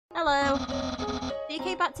Hello. So you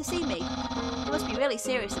came back to see me? You must be really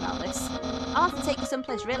serious about this. I'll have to take you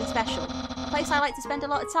someplace really special. A place I like to spend a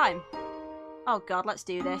lot of time. Oh god, let's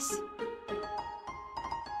do this.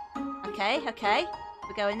 Okay, okay.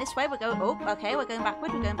 We're going this way, we're going... Oh, okay, we're going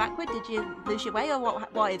backward, we're going backward. Did you lose your way, or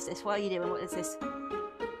what is this? What are you doing? What is this?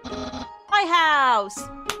 My house!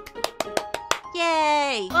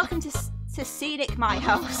 Yay! Welcome to scenic my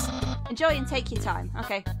house. Enjoy and take your time.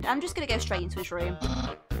 Okay, I'm just gonna go straight into his room.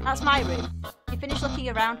 That's my room. If you finish looking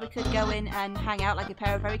around, we could go in and hang out like a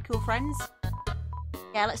pair of very cool friends.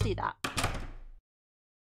 Yeah, let's do that.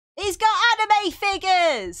 He's got anime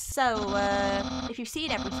figures! So, if you've seen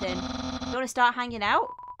everything, you want to start hanging out?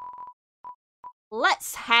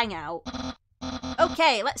 Let's hang out.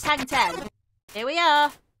 Okay, let's hang 10. Here we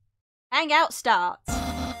are. Hangout starts.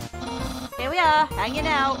 Here we are, hanging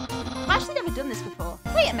out. I've actually never done this before.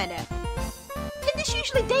 Wait a minute. Didn't this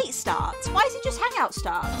usually date starts? Why is it just hangout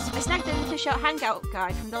starts? I snagged an official hangout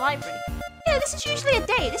guide from the library. Yeah, this is usually a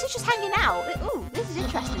date. This is just hanging out. Ooh, this is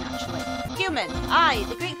interesting, actually. Human, I,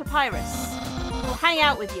 the Greek papyrus, will hang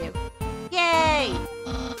out with you. Yay!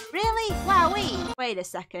 Really? Wowee! Wait a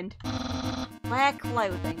second. Wear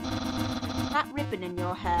clothing. That ribbon in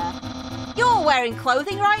your hair. You're wearing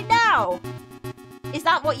clothing right now! Is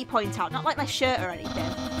that what you point out? Not like my shirt or anything.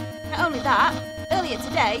 Not only that, earlier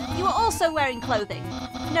today, you were also wearing clothing.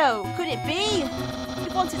 No, could it be?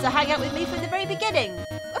 You wanted to hang out with me from the very beginning.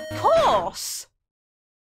 Of course!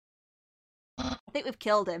 I think we've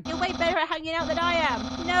killed him. You're way better at hanging out than I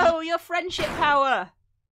am. No, your friendship power.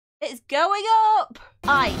 It's going up.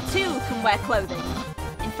 I, too, can wear clothing.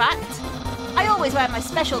 In fact, I always wear my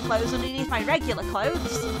special clothes underneath my regular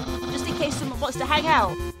clothes, just in case someone wants to hang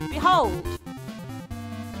out. Behold.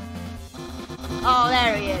 Oh,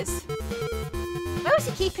 there he is. Where was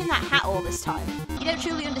he keeping that hat all this time? You don't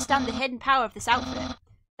truly understand the hidden power of this outfit.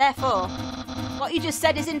 Therefore, what you just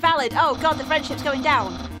said is invalid. Oh god, the friendship's going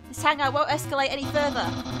down. This hangout won't escalate any further.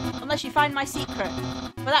 Unless you find my secret.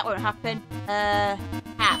 But that won't happen.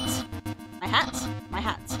 Hat. My hat? My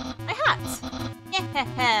hat. My hat!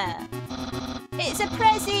 Yeah. It's a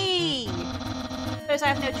prezi! Suppose I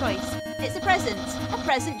have no choice. It's a present. A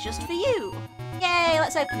present just for you. Yay,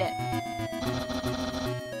 let's open it.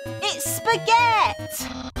 It's spaghetti!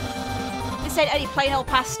 This ain't any plain old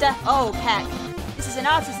pasta. Oh, heck. This is an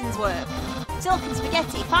artisan's work. Silken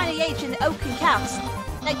spaghetti, finely aged in the oaken cast.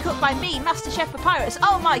 Then cooked by me, Master Chef Papyrus.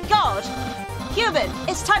 Oh my god! Human,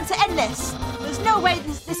 it's time to end this. There's no way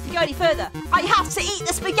this can go any further. I have to eat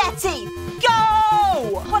the spaghetti!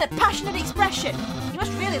 Go! What a passionate expression. You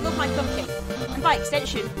must really love my cooking. And by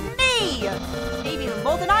extension, me! Maybe even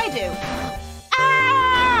more than I do.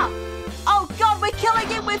 Ah! Oh god, we're killing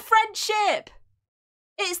him with friendship!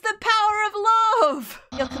 It's the power of love!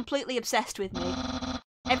 You're completely obsessed with me.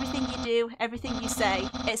 Everything you do, everything you say,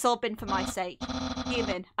 it's all been for my sake.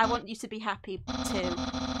 Human, I want you to be happy too.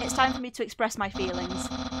 It's time for me to express my feelings.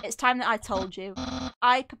 It's time that I told you.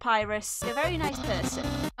 I, Papyrus, you're a very nice person.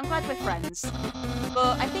 I'm glad we're friends.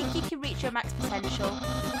 But I think you can reach your max potential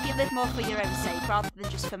if you live more for your own sake rather than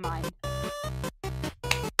just for mine.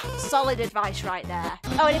 Solid advice right there.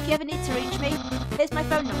 Oh, and if you ever need to reach me, here's my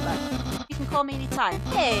phone number. You can call me anytime.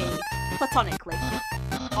 Hey! Platonically.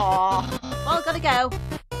 Aww. Well, gotta go.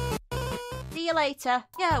 See you later.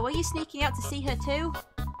 Yeah, were you sneaking out to see her too?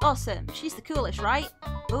 Awesome. She's the coolest, right?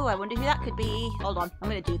 Ooh, I wonder who that could be. Hold on, I'm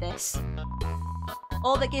gonna do this.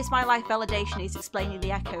 All that gives my life validation is explaining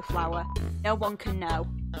the echo flower. No one can know.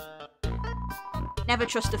 Never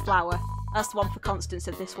trust a flower. That's the one for constants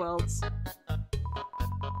of this world's.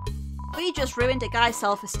 We just ruined a guy's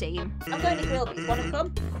self-esteem. I'm going to Grillby's. Wanna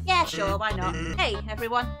come? Yeah, sure, why not? Hey,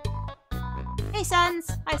 everyone. Hey, Sans.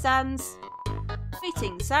 Hi, Sans.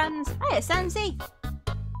 Greetings, Sans. Hiya, Sansy.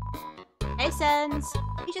 Hey, Sans.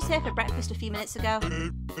 You just here for breakfast a few minutes ago?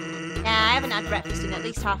 Nah, I haven't had breakfast in at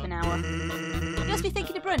least half an hour. You must be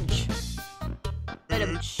thinking of brunch.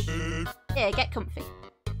 Here, get comfy.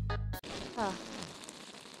 Oh.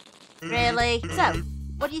 Really? So,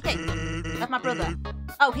 what do you think of my brother?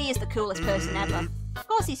 Oh, he is the coolest person ever. Of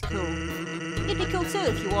course he's cool. You'd be cool too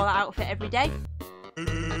if you wore that outfit every day.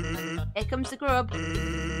 Here comes the grub.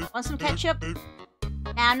 Want some ketchup?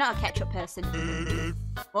 Nah, I'm not a ketchup person.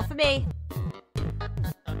 More for me.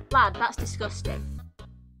 Lad, that's disgusting.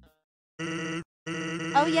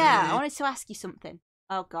 Oh yeah, I wanted to ask you something.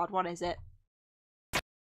 Oh god, what is it?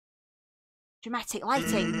 Dramatic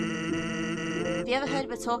lighting. Have you ever heard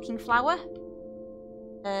of a talking flower?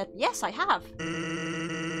 Yes, I have.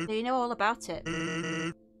 Do you know all about it?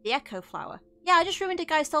 The echo flower. Yeah, I just ruined a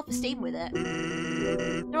guy's self-esteem with it.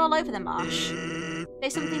 They're all over the marsh. Say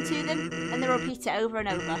something to them, and they'll repeat it over and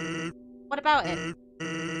over. What about it?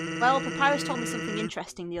 Well, Papyrus told me something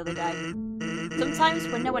interesting the other day. Sometimes,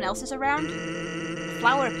 when no one else is around, the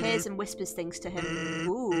flower appears and whispers things to him.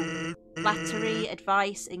 Ooh. Flattery,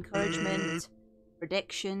 advice, encouragement,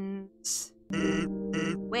 predictions.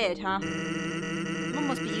 Weird, huh? Someone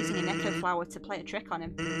must be using an echo flower to play a trick on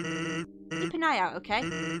him. Keep an eye out, okay?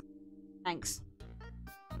 Thanks.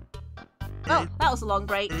 Well, that was a long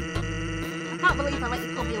break. I can't believe I let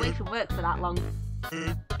you pull me away from work for that long.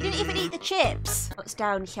 You didn't even eat the chips! What's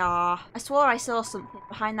down here? I swore I saw something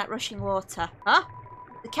behind that rushing water. Huh?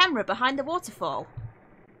 The camera behind the waterfall.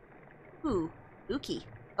 Ooh, spooky.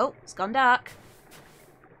 Oh, it's gone dark.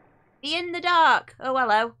 Be in the dark! Oh,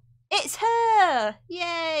 hello. It's her!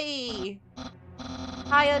 Yay!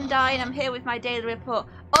 Hi, Undyne. I'm here with my daily report.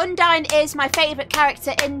 Undyne is my favourite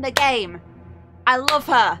character in the game. I love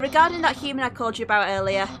her. Regarding that human I called you about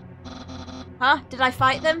earlier. Huh? Did I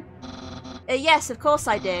fight them? Yes, of course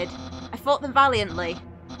I did. I fought them valiantly.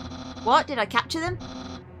 What? Did I capture them?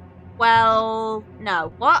 Well,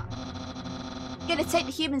 no. What? You're gonna take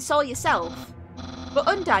the human soul yourself? But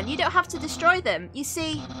Undyne, you don't have to destroy them. You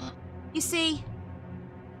see...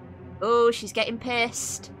 Oh, she's getting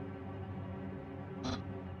pissed.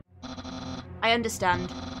 I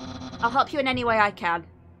understand. I'll help you in any way I can.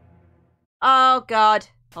 Oh, God.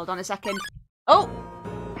 Hold on a second. Oh!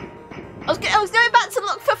 I was going back to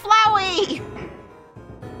look for Flowey!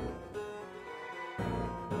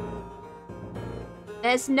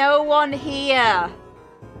 There's no one here.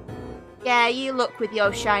 Yeah, you look with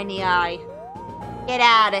your shiny eye. Get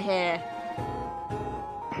out of here.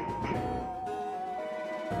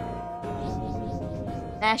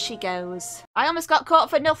 There she goes. I almost got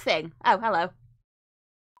caught for nothing. Oh, hello.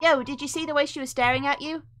 Yo, did you see the way she was staring at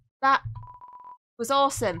you? That was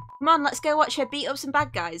awesome. Come on, let's go watch her beat up some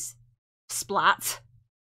bad guys. Splat.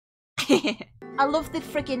 I love the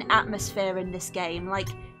friggin' atmosphere in this game. Like,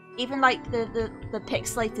 even like the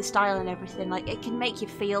pixelated style and everything. Like, it can make you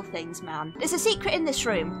feel things, man. There's a secret in this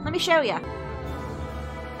room. Let me show you.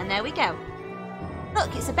 And there we go.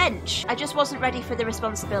 Look, it's a bench. I just wasn't ready for the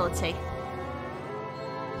responsibility.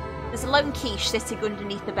 There's a lone quiche sitting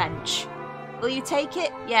underneath the bench. Will you take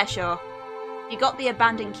it? Yeah, sure. You got the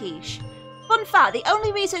abandoned quiche. Fun fact, the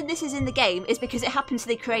only reason this is in the game is because it happened to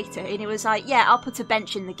the creator, and he was like, yeah, I'll put a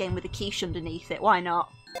bench in the game with a quiche underneath it, why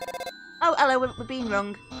not? Oh, hello, we're being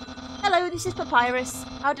rung. Hello, this is Papyrus.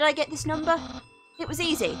 How did I get this number? It was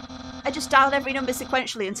easy. I just dialed every number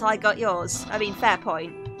sequentially until I got yours. I mean, fair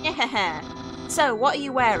point. Yeah. So, what are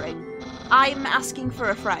you wearing? I'm asking for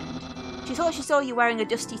a friend. She thought she saw you wearing a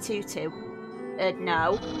dusty tutu.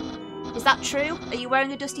 No. Is that true? Are you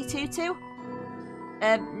wearing a dusty tutu?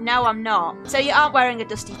 No, I'm not. So you aren't wearing a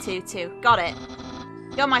dusty tutu. Got it.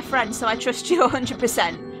 You're my friend, so I trust you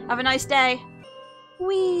 100%. Have a nice day.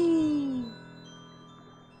 Whee!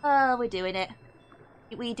 Oh, we're doing it.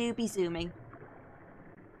 We do be zooming.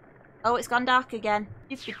 Oh, it's gone dark again.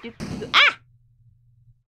 Ah!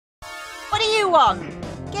 What do you want?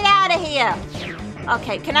 Get out of here!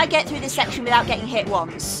 Okay, can I get through this section without getting hit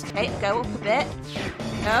once? Okay, go up a bit.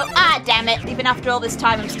 No. Ah, damn it. Even after all this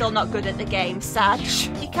time, I'm still not good at the game. Sad.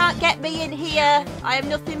 You can't get me in here. I am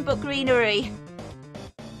nothing but greenery.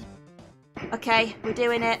 Okay, we're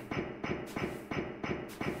doing it.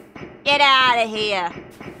 Get out of here.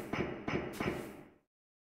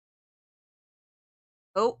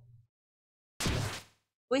 Oh.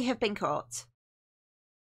 We have been caught.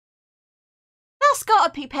 That's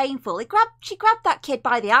gotta be painful. She grabbed that kid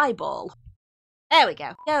by the eyeball. There we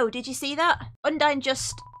go. Yo, did you see that? Undyne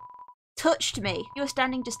just touched me. You were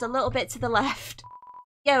standing just a little bit to the left.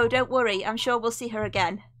 Yo, don't worry. I'm sure we'll see her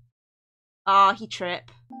again. Ah, he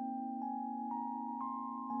trip.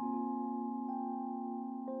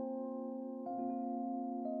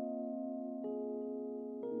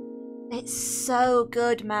 It's so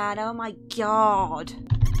good, man. Oh my god.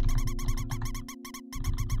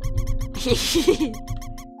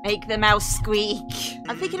 Make the mouse squeak.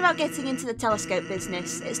 I'm thinking about getting into the telescope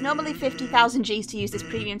business. It's normally 50,000 Gs to use this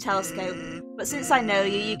premium telescope, but since I know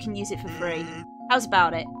you, you can use it for free. How's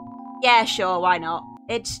about it? Yeah, sure, why not?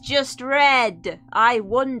 It's just red. I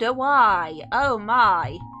wonder why. Oh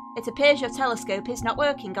my. It appears your telescope is not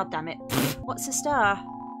working, goddammit. What's a star?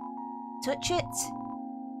 Touch it?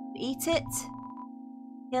 Eat it?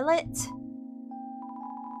 Kill it?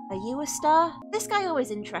 Are you a star? This guy always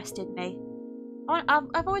interested me.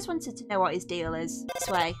 I've always wanted to know what his deal is. This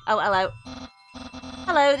way. Oh, hello.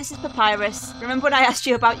 Hello, this is Papyrus. Remember when I asked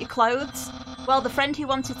you about your clothes? Well, the friend who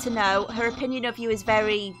wanted to know, her opinion of you is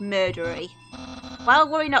very murdery. Well,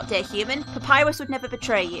 worry not, dear human. Papyrus would never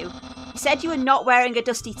betray you. You said you were not wearing a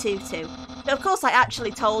dusty tutu. So of course I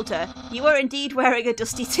actually told her, you were indeed wearing a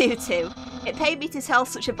dusty tutu. It pained me to tell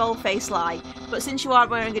such a bold-faced lie, but since you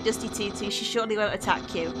aren't wearing a dusty tutu, she surely won't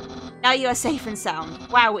attack you. Now you are safe and sound.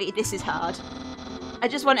 Wowie, this is hard. I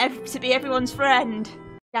just want to be everyone's friend.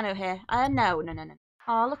 Piano here. No.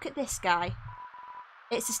 Oh, look at this guy.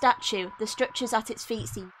 It's a statue. The structures at its feet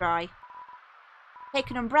seem dry. Take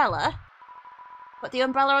an umbrella? Put the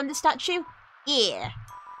umbrella on the statue? Yeah.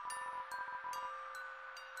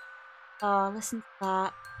 Oh, listen to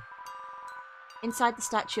that. Inside the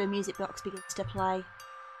statue, a music box begins to play.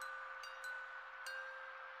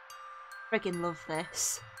 Friggin' love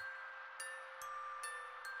this.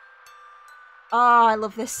 Oh, I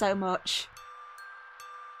love this so much.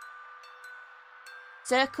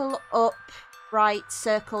 Circle up, right,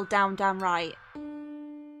 circle down, down, right.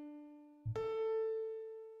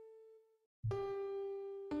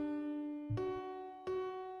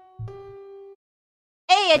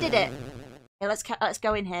 Hey, I did it! Okay, let's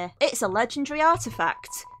go in here. It's a legendary artifact.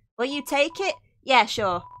 Will you take it? Yeah,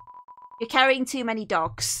 sure. You're carrying too many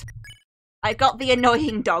dogs. I've got the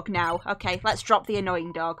annoying dog now. Okay, let's drop the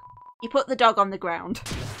annoying dog. You put the dog on the ground.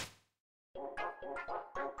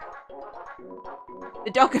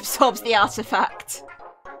 The dog absorbs the artifact.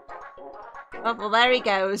 Oh, well, there he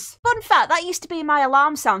goes. Fun fact, that used to be my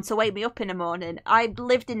alarm sound to wake me up in the morning. I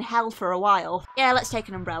lived in hell for a while. Yeah, let's take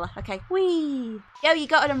an umbrella. Okay. Whee! Yo, you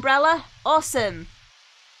got an umbrella? Awesome.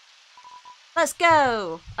 Let's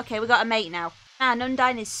go. Okay, we got a mate now. Man,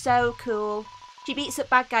 Undyne is so cool. She beats up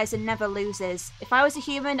bad guys and never loses. If I was a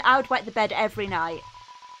human, I would wet the bed every night.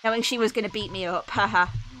 Knowing she was going to beat me up. Haha.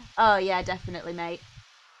 Oh, yeah, definitely, mate.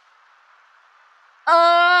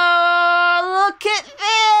 Oh, look at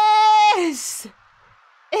this!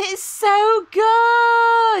 It's so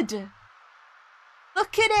good!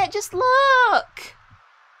 Look at it, just look!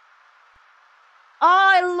 Oh,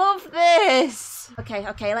 I love this! Okay,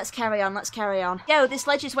 let's carry on. Yo, this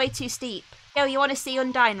ledge is way too steep. Yo, you want to see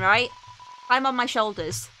Undyne, right? Climb on my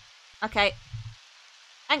shoulders. Okay.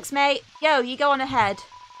 Thanks, mate. Yo, you go on ahead.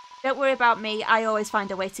 Don't worry about me, I always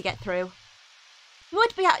find a way to get through. You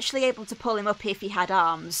would be actually able to pull him up if he had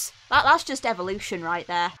arms. That's just evolution right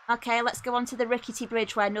there. Okay, let's go on to the rickety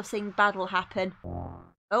bridge where nothing bad will happen.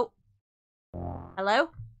 Oh.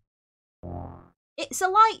 Hello? It's a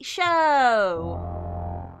light show!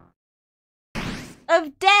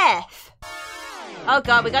 Of death! Oh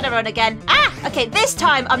god, we gotta run again. Ah! Okay, this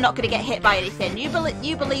time I'm not gonna get hit by anything. You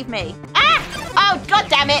believe me. Ah! Oh, god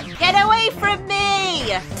damn it! Get away from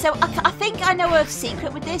me! So, I think I know a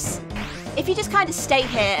secret with this. If you just kind of stay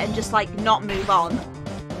here and just, like, not move on,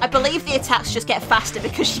 I believe the attacks just get faster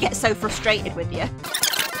because she gets so frustrated with you.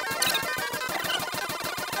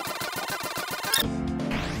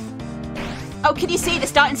 Oh, can you see? They're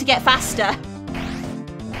starting to get faster.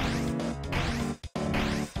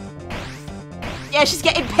 Yeah, she's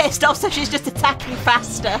getting pissed off, so she's just attacking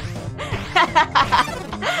faster.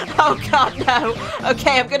 Oh, God, no.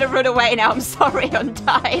 Okay, I'm going to run away now. I'm sorry,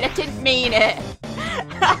 Undyne. I didn't mean it.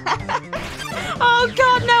 Oh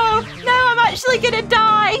god, no! No, I'm actually gonna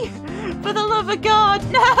die! For the love of God,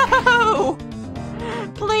 no!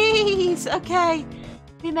 Please! Okay,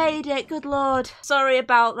 we made it, good lord. Sorry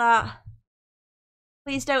about that.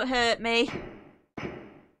 Please don't hurt me.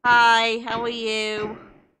 Hi, how are you?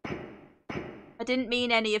 I didn't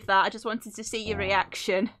mean any of that, I just wanted to see your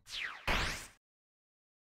reaction.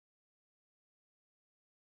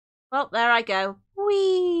 Well, there I go.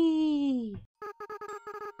 Whee!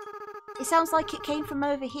 It sounds like it came from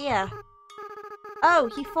over here. Oh,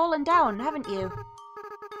 you've fallen down, haven't you?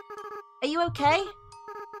 Are you okay?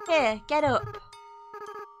 Here, get up.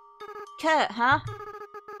 Kurt, huh?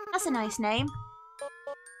 That's a nice name.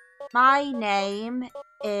 My name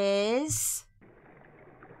is...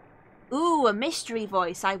 Ooh, a mystery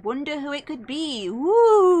voice. I wonder who it could be.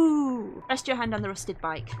 Ooh! Rest your hand on the rusted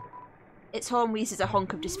bike. Its horn wheezes a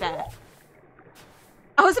honk of despair.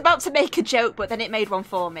 I was about to make a joke, but then it made one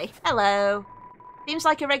for me. Hello. Seems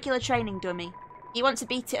like a regular training dummy. You want to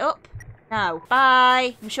beat it up? No.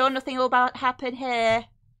 Bye. I'm sure nothing will happen here.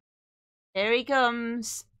 Here he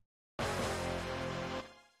comes.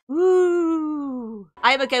 Woo!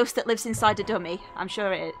 I am a ghost that lives inside a dummy. I'm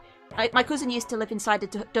sure it is. My cousin used to live inside a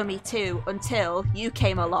dummy too, until you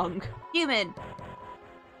came along. Human.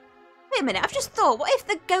 Wait a minute, I've just thought, what if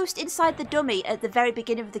the ghost inside the dummy at the very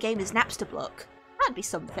beginning of the game is Napster Block? That'd be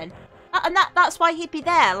something. And that's why he'd be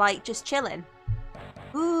there, like, just chilling.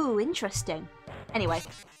 Ooh, interesting. Anyway.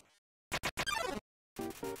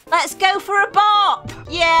 Let's go for a bop!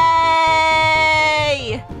 Yay!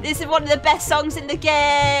 This is one of the best songs in the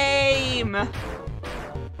game!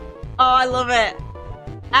 I love it.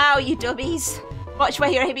 Ow, you dummies. Watch where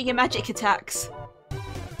you're aiming your magic attacks.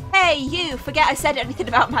 Hey, you! Forget I said anything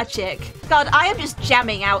about magic. God, I am just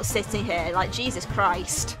jamming out sitting here. Like, Jesus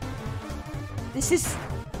Christ. This is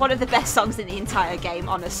one of the best songs in the entire game,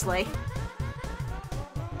 honestly.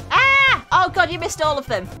 Ah! Oh, God, you missed all of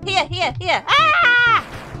them. Here, here, here. Ah!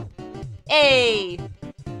 Hey!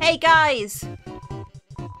 Hey, guys!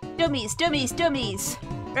 Dummies, dummies, dummies.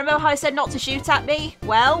 Remember how I said not to shoot at me?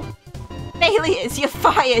 Well, failures, you're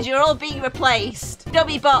fired. You're all being replaced.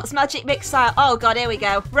 Dummy bots, magic missile. Oh, God, here we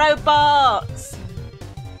go. Robots!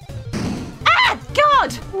 Ah!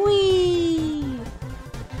 God! Whee!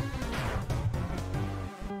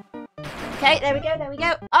 Okay, there we go, there we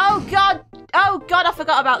go. Oh, God! Oh, God, I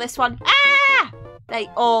forgot about this one. Ah! They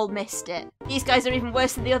all missed it. These guys are even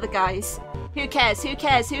worse than the other guys. Who cares? Who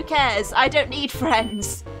cares? Who cares? I don't need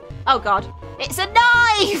friends. Oh, God. It's a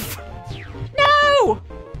knife! No!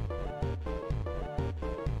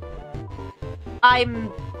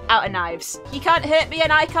 I'm out of knives. You can't hurt me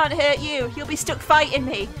and I can't hurt you. You'll be stuck fighting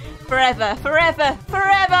me. Forever, forever,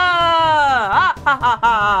 forever! Ah, ha, ha,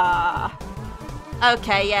 ha.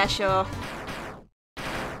 Okay, yeah, sure.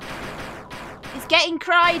 It's getting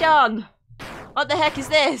cried on. What the heck is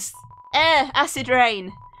this? Acid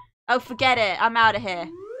rain. Oh, forget it. I'm out of here.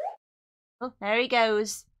 Oh, there he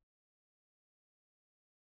goes.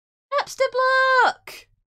 Napster block!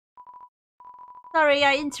 Sorry,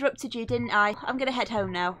 I interrupted you, didn't I? I'm gonna head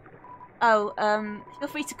home now. Oh, feel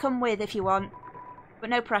free to come with if you want. But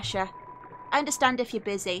no pressure. I understand if you're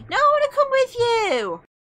busy. No, I wanna come with you!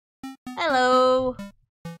 Hello.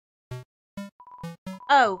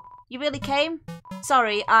 Oh, you really came?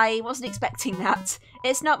 Sorry, I wasn't expecting that.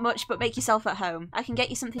 It's not much, but make yourself at home. I can get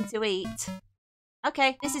you something to eat.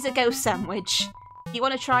 Okay, this is a ghost sandwich. You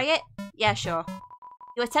wanna try it? Yeah, sure.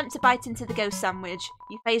 You attempt to bite into the ghost sandwich.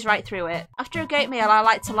 You phase right through it. After a great meal, I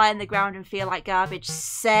like to lie on the ground and feel like garbage.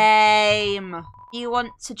 Same. You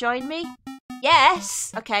want to join me?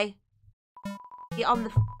 Yes. Okay. Be on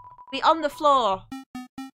the floor.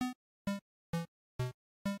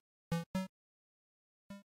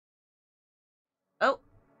 Oh.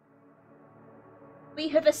 We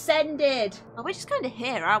have ascended. Oh, we're just kind of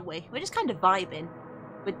here, aren't we? We're just kind of vibing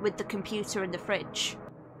with the computer and the fridge.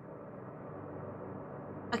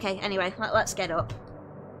 Okay, anyway, let's get up.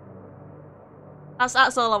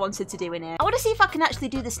 That's all I wanted to do in here. I want to see if I can actually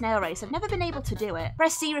do the snail race. I've never been able to do it.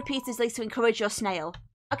 Press C repeatedly to encourage your snail.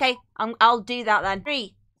 Okay, I'll do that then.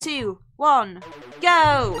 3, 2, 1,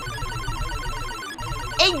 go!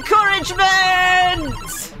 Encouragement!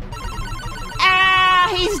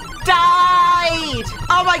 Ah, he's died!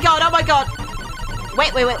 Oh my god, oh my god!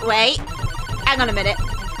 Wait. Hang on a minute.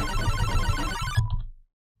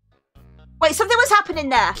 Wait, something was happening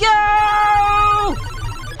there. Go!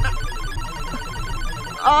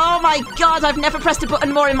 Oh my god, I've never pressed a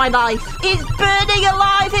button more in my life. It's burning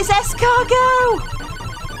alive, it's escargot!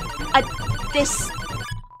 This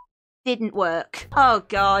didn't work. Oh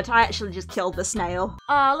god, I actually just killed the snail.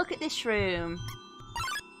 Oh, look at this room.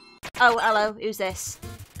 Oh, hello, who's this?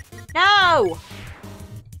 No!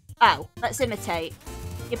 Oh, let's imitate.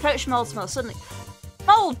 You approach Mold suddenly.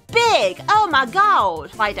 Mold big! Oh my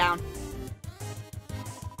god! Lie down.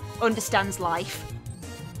 Understands life.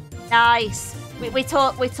 Nice. We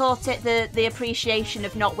taught it the appreciation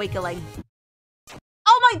of not wiggling.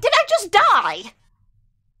 Oh my, did I just die?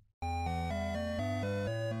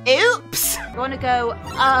 Oops! I wanna go,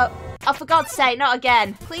 oh, for God's sake, not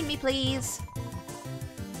again. Clean me, please.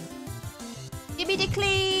 Give me the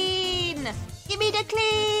clean! Give me the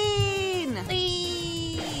clean!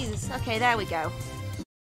 Please! Okay, there we go.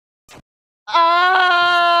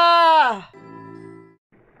 Ah!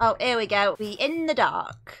 Oh, here we go. Be in the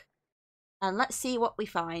dark. And let's see what we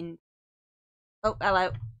find. Oh,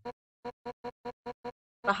 hello.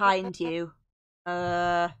 Behind you.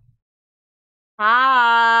 Hi.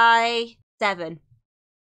 7.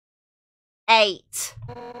 8.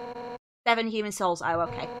 7 human souls. Oh,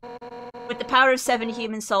 okay. With the power of 7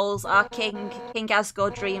 human souls, our King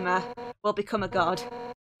Asgore Dreamer, will become a god.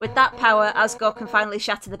 With that power, Asgore can finally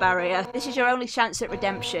shatter the barrier. This is your only chance at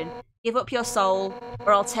redemption. Give up your soul,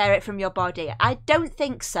 or I'll tear it from your body. I don't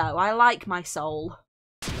think so. I like my soul.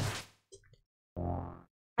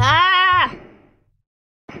 Ah!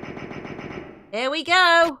 Here we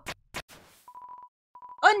go.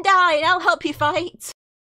 Undyne, I'll help you fight.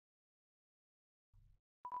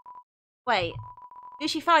 Wait, who's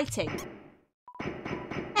she fighting?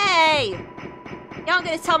 Hey! You aren't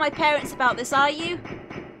going to tell my parents about this, are you?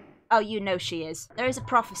 Oh, you know she is. There is a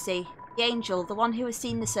prophecy. The angel, the one who has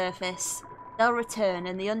seen the surface. They'll return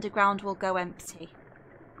and the underground will go empty.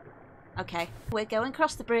 Okay. We're going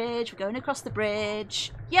across the bridge. We're going across the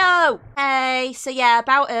bridge. Yo! Hey, so yeah,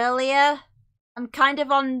 about earlier, I'm kind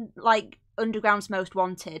of on, like, Underground's Most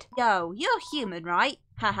Wanted. Yo, you're human, right?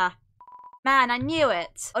 Haha. Man, I knew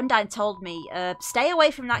it. Undyne told me, stay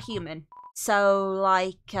away from that human. So,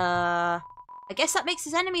 like, I guess that makes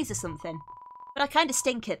us enemies or something. But I kind of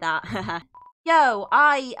stink at that. Haha. Yo,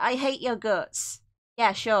 I hate your guts.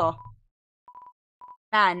 Yeah, sure.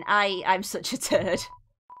 Man, I'm such a turd.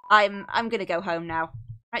 I'm gonna go home now.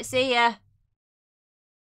 Right, see ya.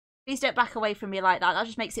 Please don't back away from me like that. That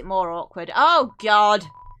just makes it more awkward. Oh, God.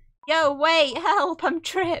 Yo, wait, help, I'm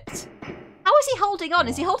tripped. How is he holding on?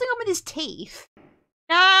 Is he holding on with his teeth?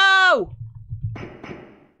 No!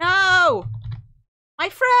 No! My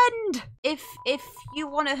friend! If you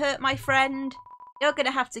want to hurt my friend, you're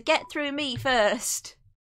gonna have to get through me first.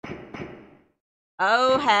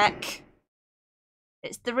 Oh, heck.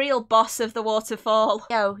 It's the real boss of the waterfall.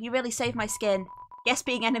 Yo, you really saved my skin. Guess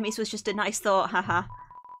being enemies was just a nice thought, haha.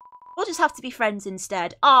 We'll just have to be friends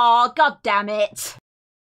instead. Aw, god damn it.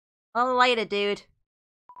 Well, later, dude.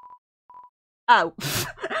 Oh.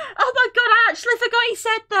 Oh my god, I actually forgot he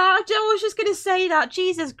said that. I was just gonna say that.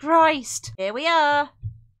 Jesus Christ. Here we are.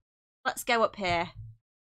 Let's go up here.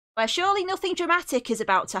 Where surely nothing dramatic is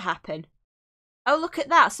about to happen. Oh, look at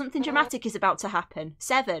that. Something dramatic is about to happen.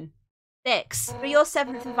 7. 6. For your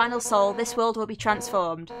 7th and final soul, this world will be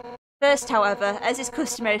transformed. First, however, as is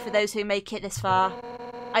customary for those who make it this far,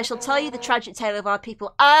 I shall tell you the tragic tale of our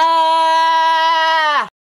people. Ah!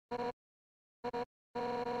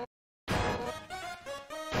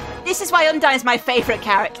 This is why Undyne is my favourite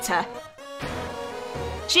character.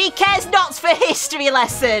 She cares not for history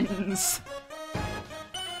lessons.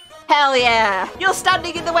 Hell yeah. You're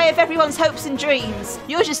standing in the way of everyone's hopes and dreams.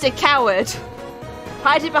 You're just a coward.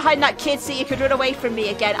 Hiding behind that kid so you could run away from me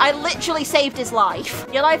again. I literally saved his life.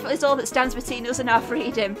 Your life is all that stands between us and our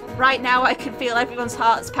freedom. Right now I can feel everyone's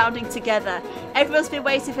hearts pounding together. Everyone's been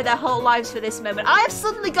waiting for their whole lives for this moment. I have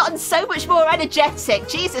suddenly gotten so much more energetic.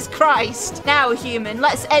 Jesus Christ. Now, human,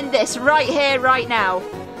 let's end this right here, right now.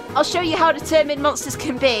 I'll show you how determined monsters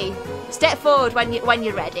can be. Step forward when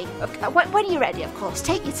you're ready. Okay, when you're ready, of course.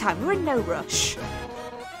 Take your time. We're in no rush.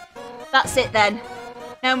 That's it then.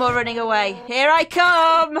 No more running away. Here I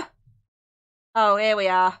come! Oh, here we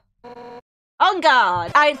are. On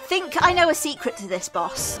guard! I think I know a secret to this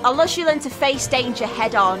boss. Unless you learn to face danger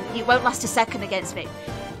head on, you won't last a second against me.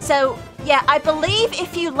 So, yeah, I believe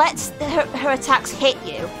if you let her attacks hit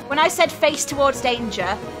you, when I said face towards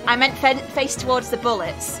danger, I meant face towards the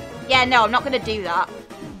bullets. Yeah, no, I'm not going to do that.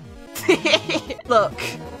 Look,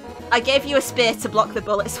 I gave you a spear to block the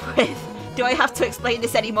bullets with. Do I have to explain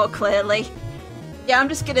this any more clearly? Yeah, I'm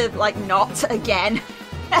just gonna, like, not again.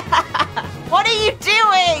 What are you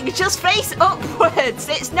doing? Just face upwards.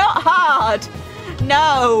 It's not hard.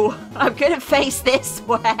 No, I'm gonna face this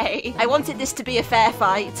way. I wanted this to be a fair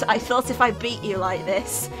fight. I thought if I beat you like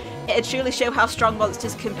this, it'd truly show how strong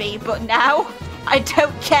monsters can be. But now, I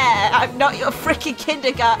don't care. I'm not your freaking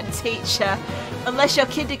kindergarten teacher. Unless your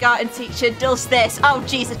kindergarten teacher does this. Oh,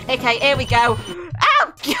 Jesus. Okay, here we go.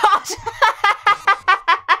 Oh, God.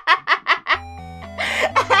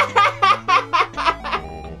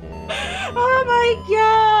 Oh my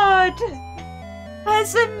god!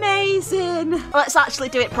 That's amazing! Let's actually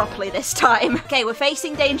do it properly this time. Okay, we're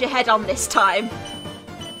facing danger head on this time.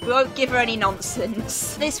 We won't give her any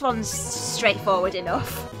nonsense. This one's straightforward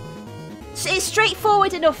enough. It's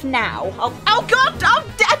straightforward enough now. Oh god!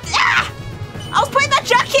 I was putting that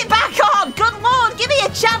jacket back on! Good lord, give me a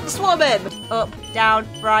chance, woman! Up, down,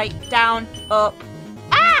 right, down, up.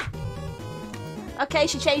 Ah! Okay,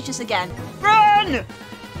 she changed us again. Run!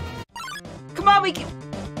 Come on,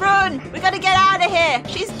 run! We gotta get out of here!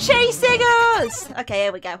 She's chasing us! Okay,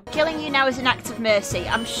 here we go. Killing you now is an act of mercy.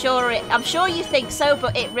 I'm sure you think so,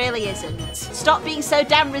 but it really isn't. Stop being so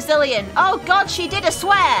damn resilient. Oh god, she did a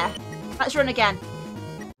swear! Let's run again.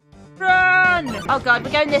 Run! Oh god,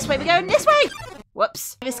 we're going this way, we're going this way!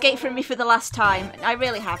 Whoops. You've escaped from me for the last time. I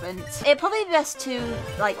really haven't. It'd probably be best to,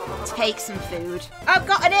 like, take some food. I've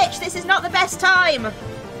got an itch! This is not the best time!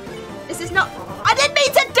 This is not... I didn't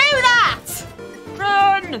mean to do that!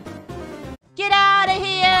 Run! Get out of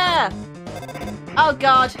here! Oh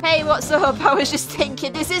god. Hey, what's up? I was just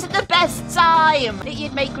thinking, this isn't the best time! I think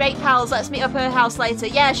you'd make great pals. Let's meet up at her house later.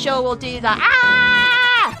 Yeah, sure, we'll do that.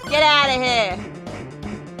 Ah! Get out of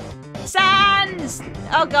here! Sans!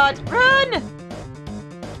 Oh god. Run!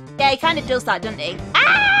 Yeah, he kind of does that, doesn't he?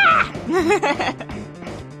 Ah!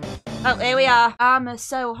 Oh, here we are. Armor's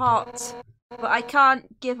so hot. But I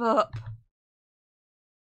can't give up.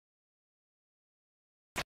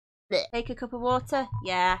 Take a cup of water?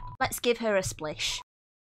 Yeah. Let's give her a splish.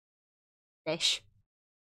 Splish.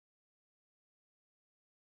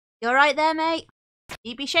 You alright there, mate?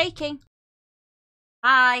 You be shaking.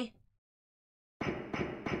 Hi.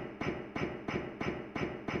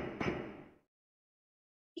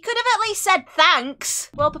 You could have at least said thanks.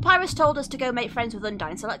 Well, Papyrus told us to go make friends with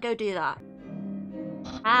Undyne, so let's go do that.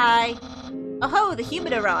 Hi. Oh, the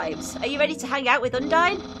human arrives. Are you ready to hang out with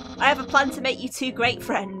Undyne? I have a plan to make you two great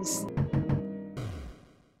friends.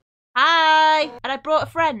 Hi. And I brought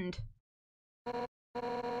a friend.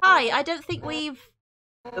 Hi, I don't think we've...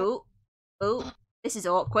 Oh, this is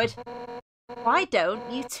awkward. Why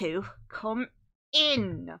don't you two come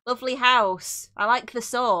in? Lovely house. I like the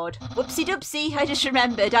sword. Whoopsie doopsie, I just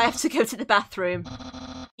remembered I have to go to the bathroom.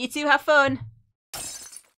 You two have fun.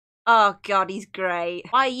 Oh god, he's great.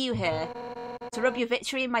 Why are you here? To rub your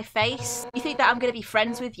victory in my face? You think that I'm gonna be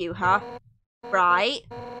friends with you, huh? Right.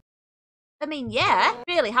 I mean, yeah.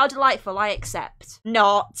 Really, how delightful, I accept.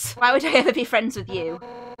 Not. Why would I ever be friends with you?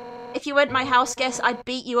 If you weren't my house guest, I'd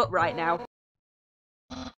beat you up right now.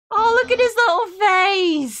 Oh, look at his little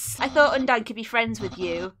face! I thought Undyne could be friends with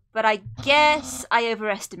you, but I guess I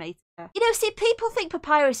overestimated her. You know, see, people think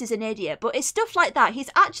Papyrus is an idiot, but it's stuff like that. He's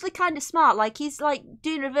actually kind of smart. Like, he's, like,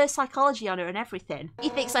 doing reverse psychology on her and everything. He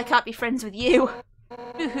thinks I can't be friends with you.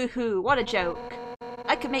 Hoo hoo hoo, what a joke.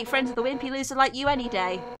 I could make friends with a wimpy loser like you any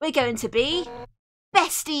day. We're going to be...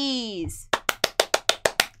 besties!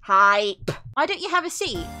 Hype. Why don't you have a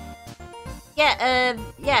seat?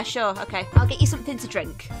 Yeah, sure, okay. I'll get you something to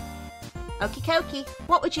drink. Okie dokie.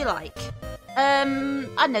 What would you like? I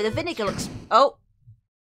don't know, the vinegar looks... Oh.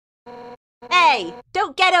 Hey,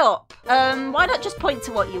 don't get up! Why not just point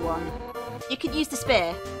to what you want? You could use the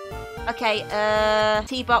spear. Okay,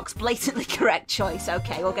 tea box, blatantly correct choice.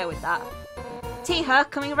 Okay, we'll go with that. Tea, huh?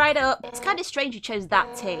 Coming right up. It's kind of strange you chose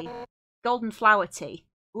that tea. Golden flower tea.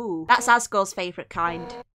 Ooh, that's Asgore's favourite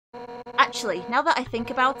kind. Actually, now that I think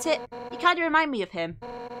about it, you kind of remind me of him.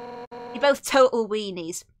 You're both total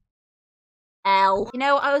weenies. L. You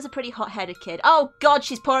know, I was a pretty hot-headed kid. Oh god,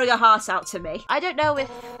 she's pouring her heart out to me. I don't know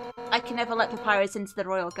if I can ever let Papyrus into the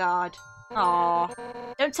Royal Guard. Aww.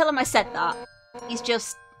 Don't tell him I said that. He's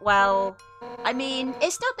just, well... I mean,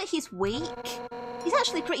 it's not that he's weak. He's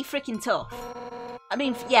actually pretty freaking tough. I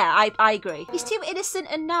mean, yeah, I agree. He's too innocent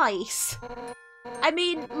and nice. I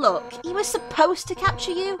mean, look, he was supposed to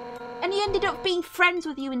capture you, and he ended up being friends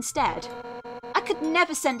with you instead. I could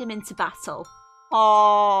never send him into battle.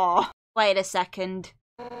 Aww. Wait a second.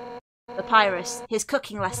 Papyrus, his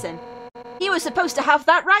cooking lesson. He was supposed to have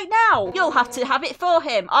that right now! You'll have to have it for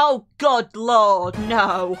him! Oh, God lord,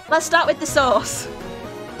 no. Let's start with the sauce.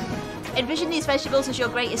 Envision these vegetables as your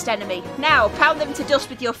greatest enemy. Now, pound them to dust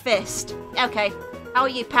with your fist. Okay, how will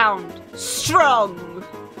you pound? Strong!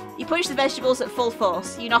 You push the vegetables at full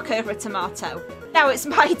force. You knock over a tomato. Now it's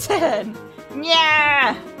my turn.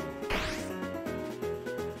 Yeah.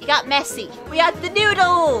 You got messy. We had the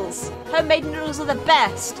noodles. Homemade noodles are the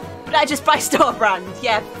best. But I just buy store brand.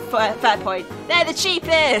 Yeah, fair point. They're the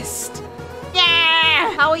cheapest.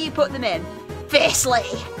 Yeah. How will you put them in? Fiercely.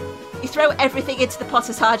 You throw everything into the pot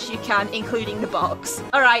as hard as you can, including the box.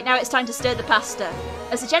 Alright, now it's time to stir the pasta.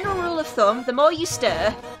 As a general rule of thumb, the more you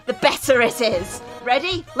stir, the better it is.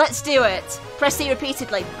 Ready? Let's do it. Press C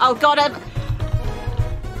repeatedly. Oh god,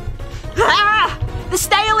 Ah! The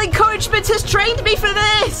stale encouragement has trained me for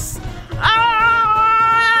this!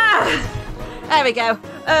 Ah! There we go.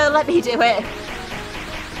 Let me do it.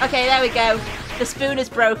 Okay, there we go. The spoon is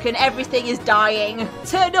broken. Everything is dying.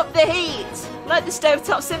 Turn up the heat. Let the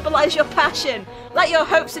stovetop symbolise your passion. Let your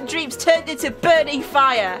hopes and dreams turn into burning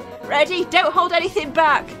fire. Ready? Don't hold anything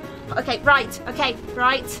back. Okay, right. Okay,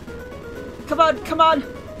 right. Come on, come on.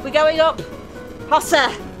 We're going up.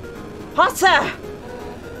 Hotter. Hotter.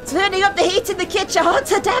 Turning up the heat in the kitchen.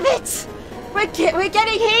 Hotter, damn it. We're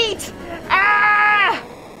getting heat. Ah!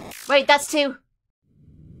 Wait, that's two.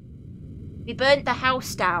 We burnt the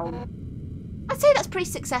house down. I'd say that's pretty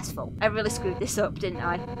successful. I really screwed this up, didn't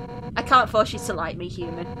I? I can't force you to like me,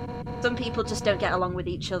 human. Some people just don't get along with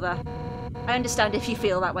each other. I understand if you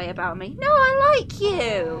feel that way about me. No, I like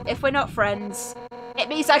you. If we're not friends, it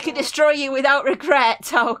means I can destroy you without regret.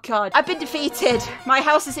 Oh god. I've been defeated. My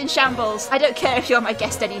house is in shambles. I don't care if you're my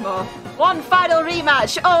guest anymore. One final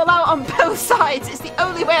rematch, all out on both sides. It's the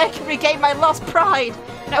only way I can regain my lost pride.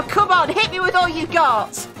 Now come on, hit me with all you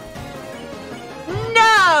got.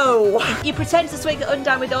 No! You pretend to swing at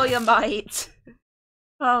Undyne with all your might.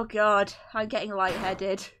 Oh god, I'm getting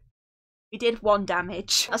lightheaded. We did 1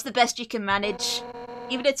 damage. That's the best you can manage.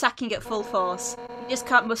 Even attacking at full force. You just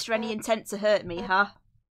can't muster any intent to hurt me, huh?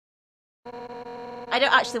 I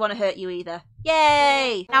don't actually want to hurt you either.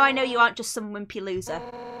 Yay! Now I know you aren't just some wimpy loser.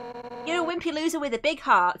 You're a wimpy loser with a big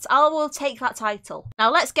heart. I will take that title. Now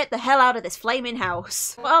let's get the hell out of this flaming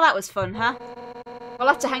house. Well, that was fun, huh? We'll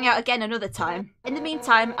have to hang out again another time. In the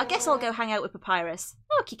meantime, I guess I'll go hang out with Papyrus.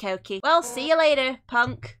 Okie dokie. Well, see you later,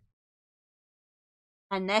 punk.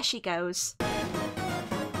 And there she goes.